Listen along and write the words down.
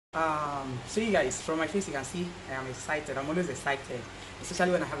So you guys, from my face you can see I am excited. I'm always excited,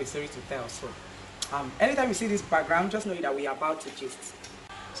 especially when I have a story to tell. So anytime you see this background, just know that we are about to gist.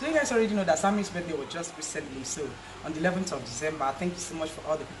 So you guys already know that Sammy's birthday was just recently, so on the 11th of December. Thank you so much for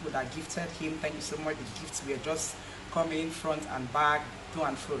all the people that gifted him. Thank you so much. The gifts were just coming front and back, to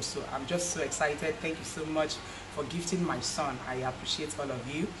and fro. So I'm just so excited. Thank you so much for gifting my son. I appreciate all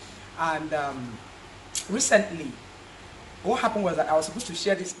of you. And recently, what happened was that I was supposed to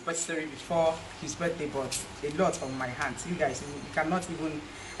share this birth story before his birthday, but a lot on my hands. You guys, I cannot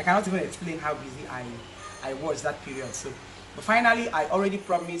even explain how busy I was that period. So, but finally, I already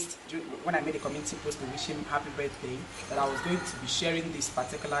promised when I made a community post to wish him happy birthday that I was going to be sharing this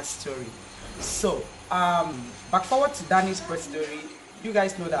particular story. So, back forward to Danny's birth story. You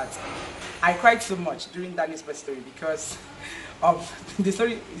guys know that I cried so much during Danny's birth story because of the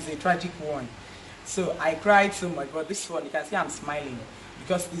story is a tragic one. So I cried so much, but this one you can see I'm smiling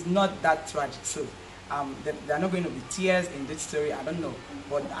because it's not that tragic. So there are not going to be tears in this story. I don't know,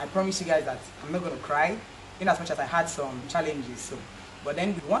 but I promise you guys that I'm not going to cry, in as much as I had some challenges. So, but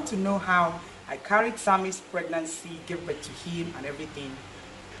then we want to know how I carried Sammy's pregnancy, gave birth to him, and everything.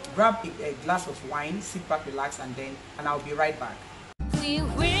 Grab a glass of wine, sit back, relax, and I'll be right back. We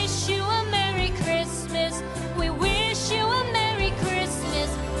wish you a Merry Christmas. We wish you a Merry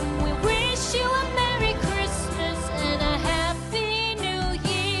Christmas. We wish you a Merry Christmas and a Happy New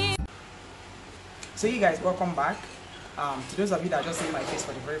Year. So you guys, welcome back. To those of you that just see my face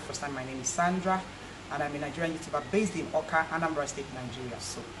for the very first time, my name is Sandra, and I'm a Nigerian YouTuber based in Oka, Anambra State, Nigeria.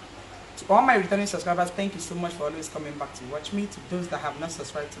 So to all my returning subscribers, thank you so much for always coming back to watch me. To those that have not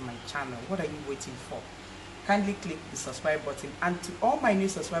subscribed to my channel, what are you waiting for? Kindly click the subscribe button. And to all my new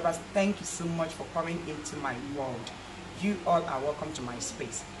subscribers, thank you so much for coming into my world. You all are welcome to my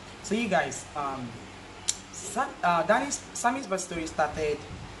space. So you guys, Sammy's birth story started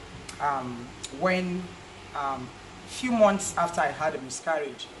when few months after I had a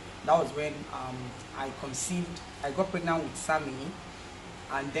miscarriage. That was when I conceived. I got pregnant with Sammy,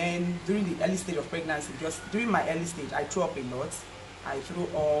 and then during the early stage of pregnancy, just during my early stage, I threw up a lot. I threw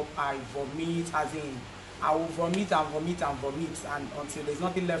up, I vomit, as in I will vomit and vomit and vomit, and until there's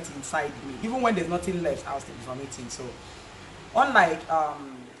nothing left inside me. Even when there's nothing left, I'll still be vomiting. So unlike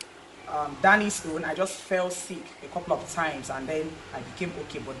Danny's own, I just fell sick a couple of times and then I became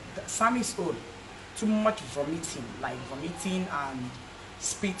okay. But Sammy's own, too much vomiting, like vomiting and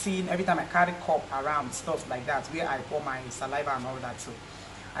spitting every time I carry cup around, stuff like that, where I pour my saliva and all that. So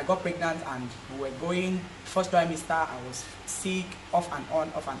I got pregnant and we were going first trimester. I was sick off and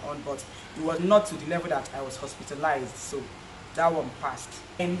on, but it was not to the level that I was hospitalized. So that one passed.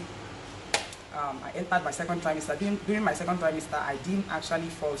 And I entered my second trimester. During my second trimester, I didn't actually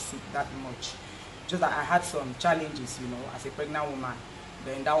fall sick that much. Just that I had some challenges, you know, as a pregnant woman.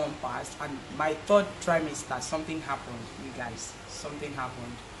 Then that one passed. And my third trimester, something happened, you guys. Something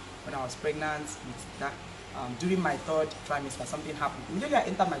happened when I was pregnant with that. During my third trimester, something happened. Immediately I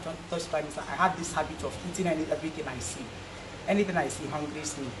entered my third trimester, I had this habit of eating everything I see. Anything I see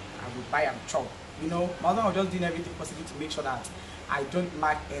hungries me, I would buy and chop. You know, my husband was just doing everything possible to make sure that I don't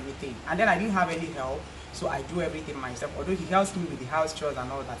lack anything. And then I didn't have any help, so I do everything myself. Although he helps me with the house chores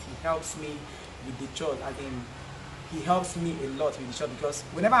and all that, he helps me with the chores. I think he helps me a lot with the chores, because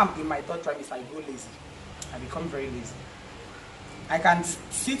whenever I'm in my third trimester, I go lazy. I become very lazy. I can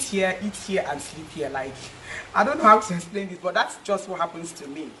sit here, eat here, and sleep here. Like, I don't know how to explain this, but that's just what happens to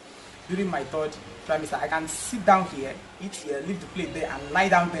me during my third trimester. I can sit down here, eat here, leave the plate there, and lie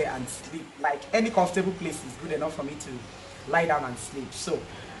down there and sleep. Like, any comfortable place is good enough for me to lie down and sleep. So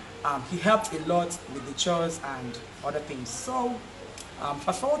he helped a lot with the chores and other things. So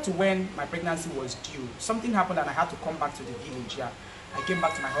fast forward to when my pregnancy was due, something happened and I had to come back to the village. Yeah, I came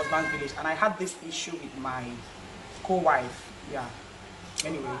back to my husband's village, and I had this issue with my co-wife. Yeah,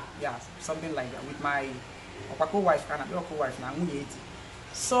 anyway, yeah, something like that with my co-wife,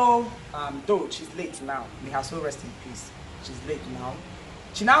 so though she's late now, may her soul rest in peace, she's late now.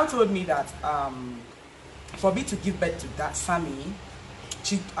 She now told me that for me to give birth to that Sammy,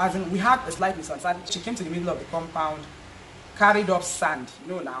 we had a slight misunderstanding. She came to the middle of the compound, carried up sand.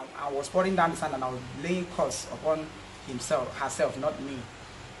 You know, now I was pouring down the sand and I was laying curse upon herself, not me.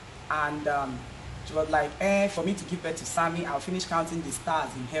 And she was like, for me to give birth to Sammy, I'll finish counting the stars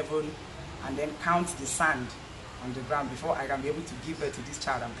in heaven and then count the sand on the ground before I can be able to give birth to this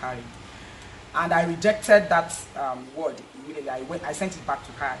child I'm carrying. And I rejected that word immediately. I sent it back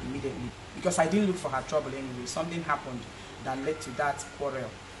to her immediately because I didn't look for her trouble anyway. Something happened that led to that quarrel.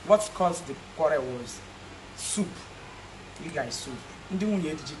 What caused the quarrel was soup. You guys, soup.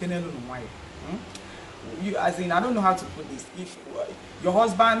 you, as in, I don't know how to put this. If your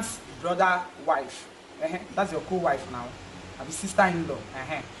husband's brother wife, that's your co-wife now, I'll be sister-in-law.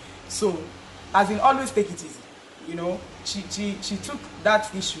 So, as in, always take it easy. You know, she took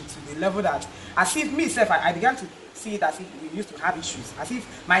that issue to the level that, as if me self, I began to see it as if we used to have issues, as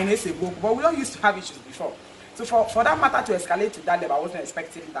if my name is a book, but we don't used to have issues before. So for that matter to escalate to that level, I wasn't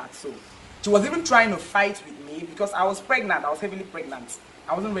expecting that. So she was even trying to fight with me because I was pregnant. I was heavily pregnant.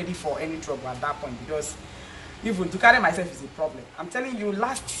 I wasn't ready for any trouble at that point because even to carry myself is a problem. I'm telling you,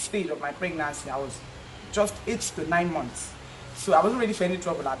 last stage of my pregnancy, I was just 8 to 9 months. So I wasn't ready for any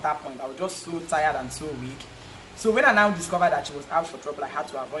trouble at that point. I was just so tired and so weak. So when I now discovered that she was out for trouble, I had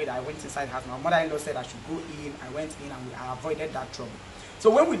to avoid her. I went inside the house. My mother-in-law said I should go in. I went in and I avoided that trouble. So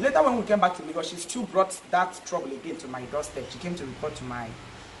when we came back to Lagos, she still brought that trouble again to my doorstep. She came to report to my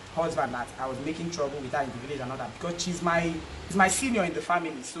husband that I was making trouble with her in the village and all that because she's my senior in the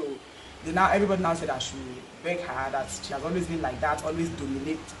family. So everybody now said I should beg her that she has always been like that, always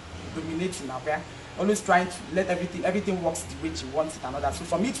dominating her, always trying to let everything works the way she wants it and all that. So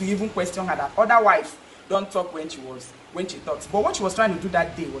for me to even question her that otherwise don't talk when she talks. But what she was trying to do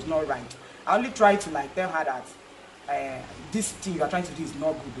that day was not right. I only tried to like tell her that this thing you are trying to do is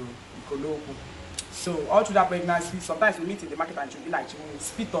not good. So all through that pregnancy, sometimes we meet in the market and she'll be like, she will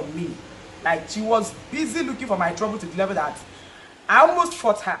spit on me. Like she was busy looking for my trouble to the level that I almost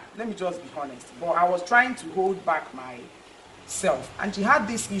fought her. Let me just be honest. But I was trying to hold back myself. And she had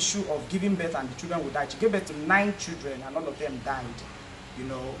this issue of giving birth and the children would die. She gave birth to 9 children and all of them died. You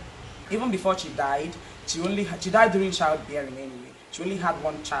know, even before she died, she died during childbearing anyway. She only had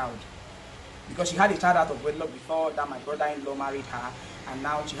 1 child because she had a child out of wedlock before that. My brother-in-law married her, and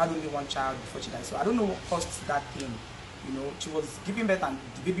now she had only 1 child before she died. So I don't know what caused that thing. You know, she was giving birth and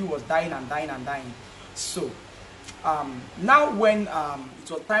the baby was dying and dying and dying. So now when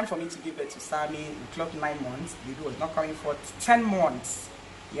it was time for me to give birth to Sammy, we clocked 9 months. The baby was not coming for 10 months.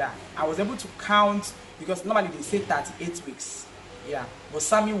 Yeah, I was able to count because normally they say 38 weeks. Yeah, but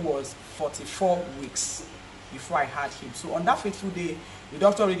Sammy was 44 weeks before I had him. So on that fateful day, the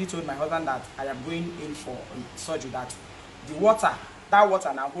doctor already told my husband that I am going in for surgery, that the water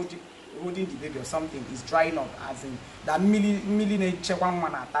now holding the baby or something is drying up, as in that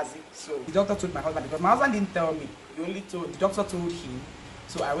so the doctor told my husband, because my husband didn't tell me, the doctor told him.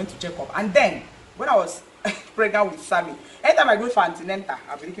 So I went to check up, and then when I was pregnant with Sammy, anytime I go for antenatal,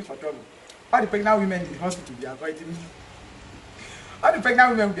 I'll be looking for trouble. All the pregnant women in the hospital will be avoiding me. All the pregnant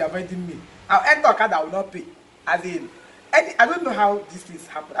women will be avoiding me. I'll enter a card I will not pay. As in, I don't know how these things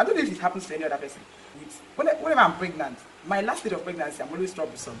happen. I don't know if it happens to any other person. Whenever I'm pregnant, my last stage of pregnancy, I'm always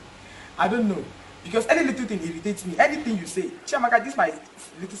troublesome. I don't know. Because any little thing irritates me. Anything you say, Chiamaka, this is my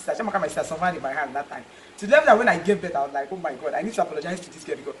little sister, Chiamaka, my sister, suffered in my hand that time. To the level that when I gave birth, I was like, oh my God, I need to apologize to this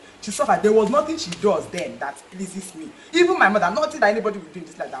girl because she suffered. There was nothing she does then that pleases me. Even my mother, nothing that anybody will do in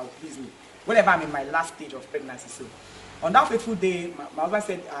this life that will please me. Whenever I'm in my last stage of pregnancy. So on that fateful day, my husband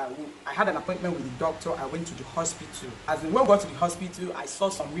said, I had an appointment with the doctor. I went to the hospital. As in, when we got to the hospital, I saw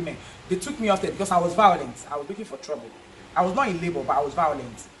some women. They took me off there because I was violent. I was looking for trouble. I was not in labor, but I was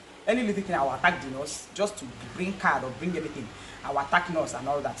violent. Any little thing, I will attack the nurse just to bring card or bring anything. I will attack nurse and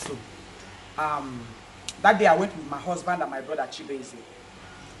all that. So that day I went with my husband and my brother Chibeze.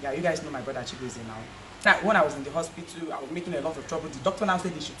 Yeah, you guys know my brother Chibeze now. Now, when I was in the hospital, I was making a lot of trouble. The doctor now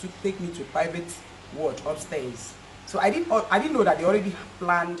said they should take me to a private ward upstairs. So I didn't know that they already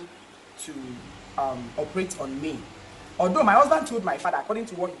planned to operate on me. Although my husband told my father, according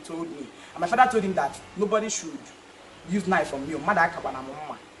to what he told me, and my father told him that nobody should use knife on me,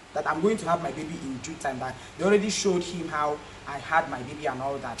 that I'm going to have my baby in due time, that they already showed him how I had my baby and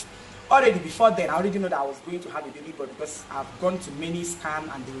all that. Already before then, I already know that I was going to have a baby, but because I've gone to many scans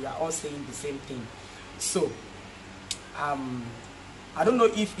and they were all saying the same thing. So, I don't know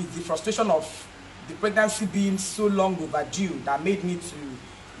if it's the frustration of the pregnancy being so long overdue that made me to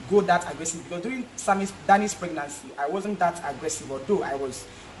go that aggressive, because during Danny's pregnancy, I wasn't that aggressive, although I was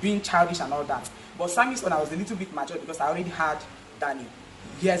being childish and all that. But Sammy's when I was a little bit mature because I already had Danny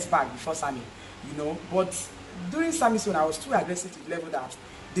years back before Sammy, you know. But during Sammy's when I was too aggressive to the level that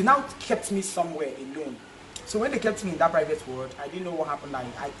they now kept me somewhere alone. So when they kept me in that private ward, I didn't know what happened. Like,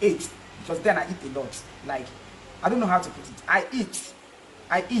 I ate, because then I eat a lot. Like, I don't know how to put it. I eat.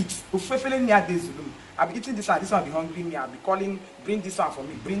 I'll be eating this one will be hungry me. I'll be calling, bring this one for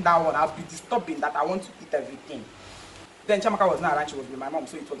me, bring that one. I'll be disturbing that I want to eat everything. Then Chiamaka was not around, she was with my mom,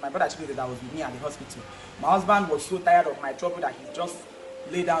 so it was my brother Chibeze that was with me at the hospital. My husband was so tired of my trouble that he just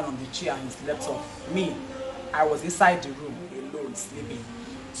lay down on the chair and he slept off. Me, I was inside the room alone sleeping.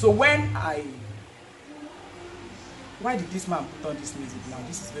 So when why did this man put on this music now?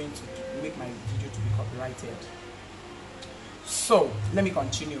 This is going to make my video to be copyrighted. So let me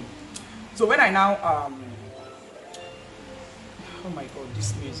continue. So when I now oh my god,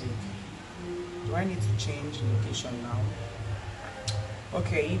 this music, do I need to change location now?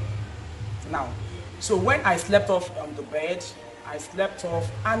 Okay, now, so when I slept off on the bed, I slept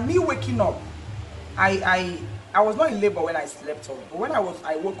off, and me waking up, I was not in labor when I slept off, but when I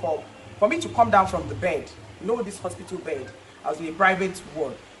woke up, for me to come down from the bed, you know, this hospital bed, I was in a private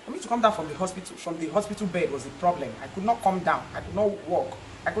ward. For me to come down from the hospital bed was a problem. I could not come down, I could not walk,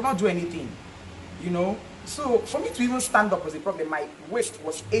 I could not do anything, you know. So for me to even stand up was a problem. My waist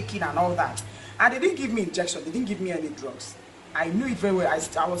was aching and all that, and they didn't give me injection, they didn't give me any drugs. I knew it very well. I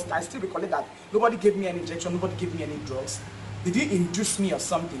still recall that nobody gave me any injection, nobody gave me any drugs. They didn't induce me or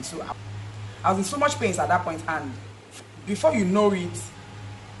something. So I was in so much pain at that point, and before you know it,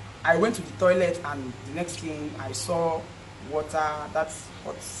 I went to the toilet, and the next thing I saw water, that's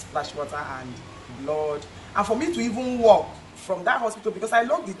hot splash water and blood. And for me to even walk from that hospital, because I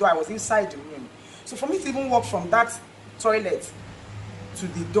locked the door, I was inside the room. So for me to even walk from that toilet to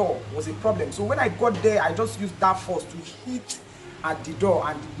the door was a problem. So when I got there, I just used that force to hit at the door,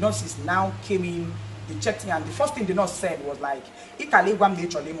 and the nurses now came in, they checked me, and the first thing the nurse said was like,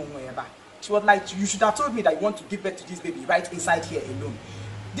 she was like, you should have told me that you want to give birth to this baby right inside here alone.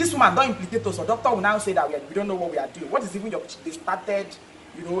 This woman don't implicate us, so doctor will now say that we don't know what we are doing. What is even they started,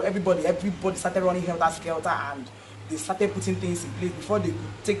 you know, everybody started running helter-skelter, and they started putting things in place before they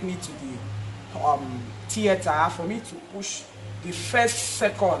could take me to the theater for me to push. The first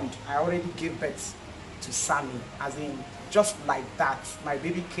second I already gave birth to Sammy, as in just like that. My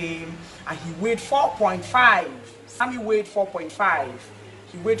baby came, and he weighed 4.5. Sammy weighed 4.5.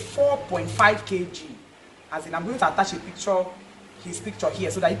 He weighed 4.5 kg. As in, I'm going to attach a picture, his picture here,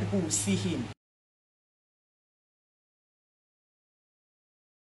 so that people will see him.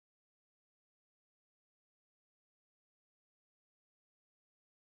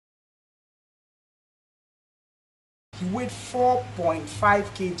 He weighed 4.5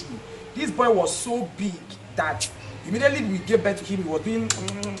 kg. This boy was so big that immediately we gave birth to him,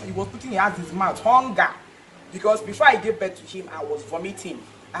 he was putting his hands in his mouth, hunger. Because before I gave birth to him, I was vomiting.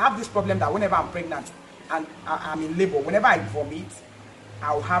 I have this problem that whenever I'm pregnant and I'm in labor, whenever I vomit,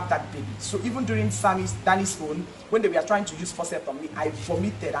 I'll have that baby. So even during Danny's own, when they were trying to use forceps on me, I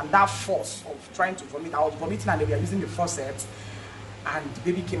vomited, and that force of trying to vomit, I was vomiting, and they were using the forceps, and the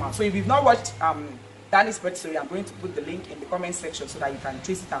baby came out. So if you've not watched Danny's birth story, I'm going to put the link in the comment section so that you can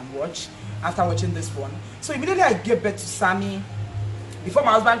trace it and watch after watching this one. So immediately I gave birth to Sammy. Before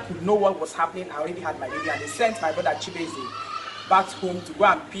my husband could know what was happening, I already had my baby, and they sent my brother Chibeze back home to go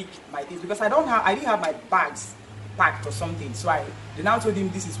and pick my things, because I didn't have my bags packed or something. So they now told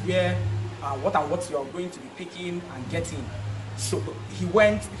him this is where what you're going to be picking and getting. So he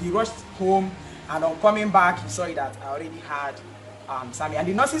rushed home, and on coming back, he saw that I already had Sammy. And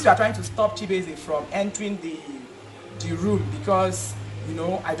the nurses were trying to stop Chibeze from entering the room, because, you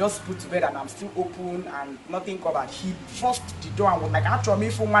know, I just put to bed and I'm still open and nothing covered. He forced the door and was like, actually,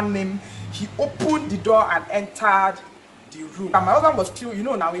 for one name, he opened the door and entered the room. And my husband was still, you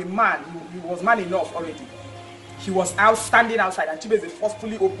know, now a man, he was man enough already. He was standing outside, and Chibeze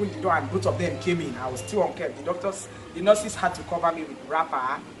forcefully opened the door, and both of them came in. I was still unkept. The nurses had to cover me with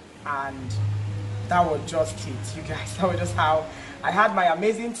wrapper, and that was just it, you guys. That was just how I had my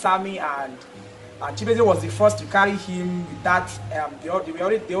amazing Sammy, and Chibeze was the first to carry him with that. They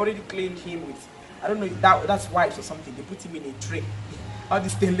already cleaned him with, I don't know if that's white or something. They put him in a tray, all the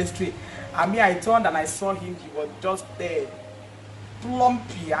stainless tray. And me, I turned and I saw him. He was just there,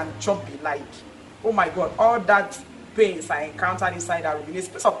 plumpy and chubby, like, oh my God, all that pains I encountered inside that room. In a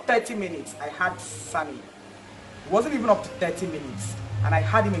space of 30 minutes, I had Sammy. It wasn't even up to 30 minutes. And I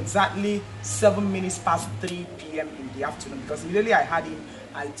had him exactly 7 minutes past 3 p.m. in the afternoon, because immediately I had him,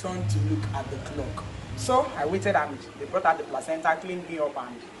 I turned to look at the clock. So I waited, and they brought out the placenta, cleaned me up,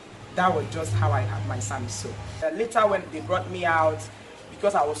 and that was just how I had my Sammy. So later when they brought me out,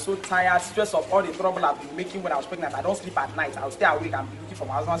 because I was so tired, stress of all the trouble I've been making when I was pregnant, I don't sleep at night. I'll stay awake and be looking for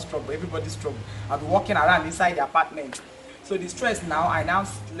my husband's trouble, everybody's trouble. I'll be walking around inside the apartment. So the stress now, I now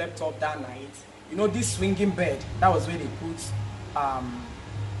slept off that night. You know, this swinging bed, that was where they put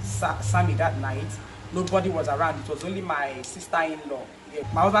Sammy that night. Nobody was around. It was only my sister-in-law,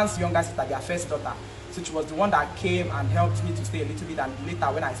 my husband's younger sister, their first daughter. So she was the one that came and helped me to stay a little bit, and later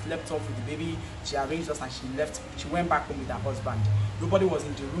when I slept off with the baby, she arranged us and she left. She went back home with her husband. Nobody was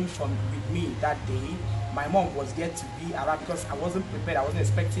in the room with me that day. My mom was yet to be around, because I wasn't prepared. I wasn't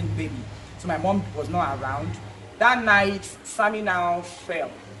expecting baby. So my mom was not around. That night, Sammy now fell.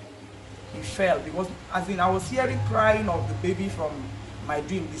 he fell because, as in, I was hearing crying of the baby from my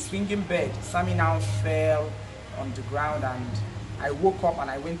dream, the swinging bed. Sammy now fell on the ground, and I woke up and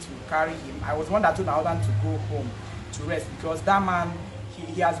I went to carry him. I was one that told my husband to go home to rest because that man,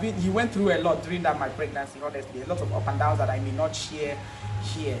 he went through a lot during my pregnancy. Honestly, a lot of up and downs that I may not share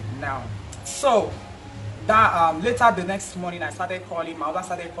here now. So that later the next morning, I started calling. My husband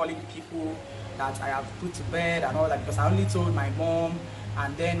started calling people that I have put to bed and all that, because I only told my mom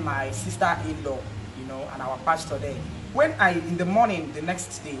and then my sister-in-law, you know, and our pastor there. When in the morning the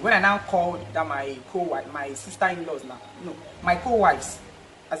next day, when I now called that my co-wife, my sister-in-laws now, no, my co-wives,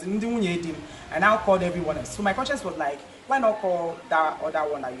 as in I now called everyone else. So my conscience was like, why not call that other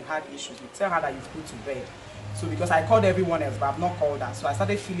one that you had issues with? Tell her that you've put to bed. So because I called everyone else, but I've not called her. So I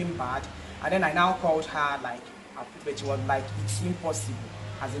started feeling bad. And then I now called her, like, I put to bed. She was like, it's impossible.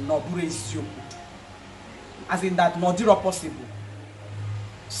 As in, Nobure is yoku. As in that, Nodiro possible.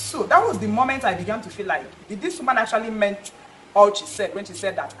 So that was the moment I began to feel like, did this woman actually meant all she said when she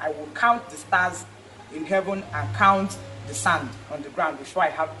said that I will count the stars in heaven and count the sand on the ground before I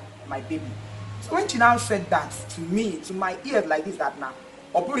have my baby? So when she now said that to me, to my ears like this, that now,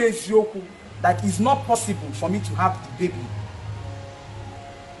 that is not possible for me to have the baby.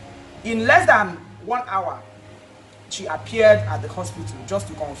 In less than 1 hour, she appeared at the hospital just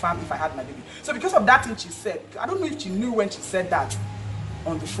to confirm if I had my baby. So because of that thing she said, I don't know if she knew when she said that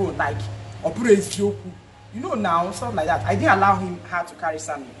on the phone, like, you know, now, stuff like that. I didn't allow her to carry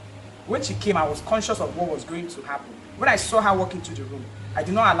Sammy. When she came, I was conscious of what was going to happen. When I saw her walk into the room, I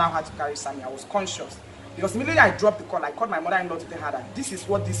did not allow her to carry Sammy. I was conscious. Because immediately I dropped the call, I called my mother-in-law to tell her that this is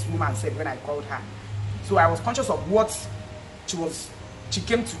what this woman said when I called her. So I was conscious of what she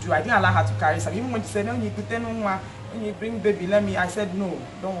came to do. I didn't allow her to carry Sammy. Even when she said, no, when you bring baby, let me, I said, no,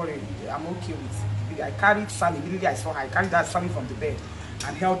 don't worry, I'm okay with it. I carried Sammy. Immediately I saw her, I carried that Sammy from the bed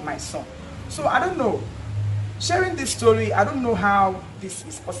and held my son. So I don't know. Sharing this story, I don't know how this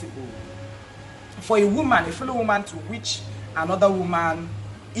is possible. For a woman, a fellow woman, to wish another woman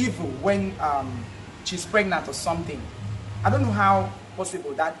evil when she's pregnant or something. I don't know how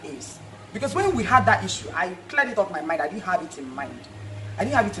possible that is. Because when we had that issue, I cleared it off my mind. I didn't have it in mind. I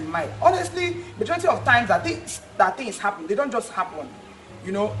didn't have it in mind. Honestly, majority of times that things happen, they don't just happen.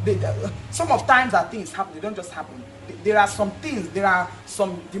 You know, some of times that things happen, they don't just happen. There are some things, there are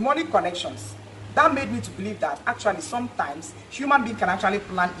some demonic connections that made me to believe that actually sometimes human being can actually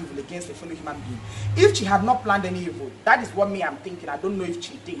plan evil against a fellow human being. If she had not planned any evil, that is what me I'm thinking. I don't know if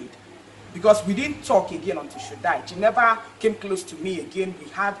she did, because we didn't talk again until she died. She never came close to me again.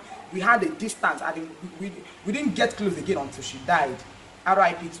 We had a distance. We didn't get close again until she died.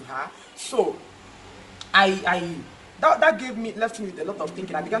 R.I.P. to her. So that left me with a lot of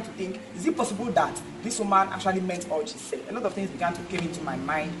thinking. I began to think, is it possible that this woman actually meant all she said? A lot of things began to come into my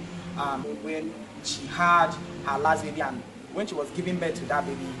mind when she had her last baby, and when she was giving birth to that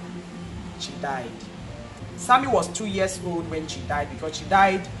baby, she died. Sammy was 2 years old when she died, because she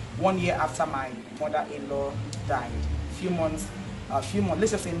died 1 year after my mother-in-law died. A few months,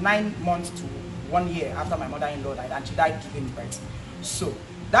 let's just say 9 months to 1 year after my mother-in-law died, and she died giving birth. So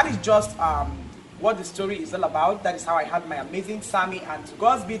that is just what the story is all about. That is how I had my amazing Sammy, and to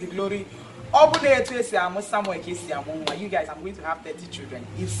God be the glory. You guys, I'm going to have 30 children.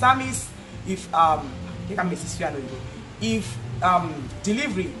 If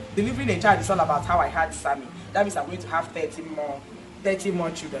delivering a child is all about how I had Sammy, that means I'm going to have 30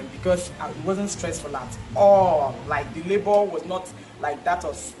 more children, because it wasn't stressful at all. Like, the labor was not like that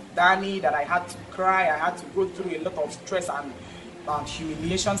of Danny, that I had to cry, I had to go through a lot of stress and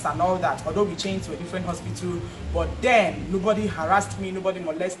humiliations and all that. Although we changed to a different hospital, but then nobody harassed me, nobody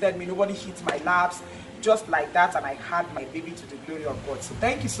molested me, nobody hit my laps, just like that, and I had my baby to the glory of God. So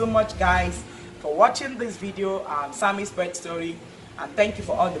thank you so much, guys, for watching this video, Sammy's birth story, and thank you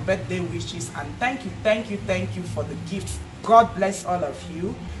for all the birthday wishes, and thank you for the gifts. God bless all of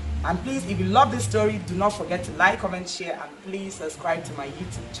you. And please, if you love this story, do not forget to like, comment, share, and please subscribe to my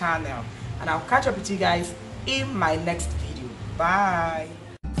YouTube channel. And I'll catch up with you guys in my next video. Bye.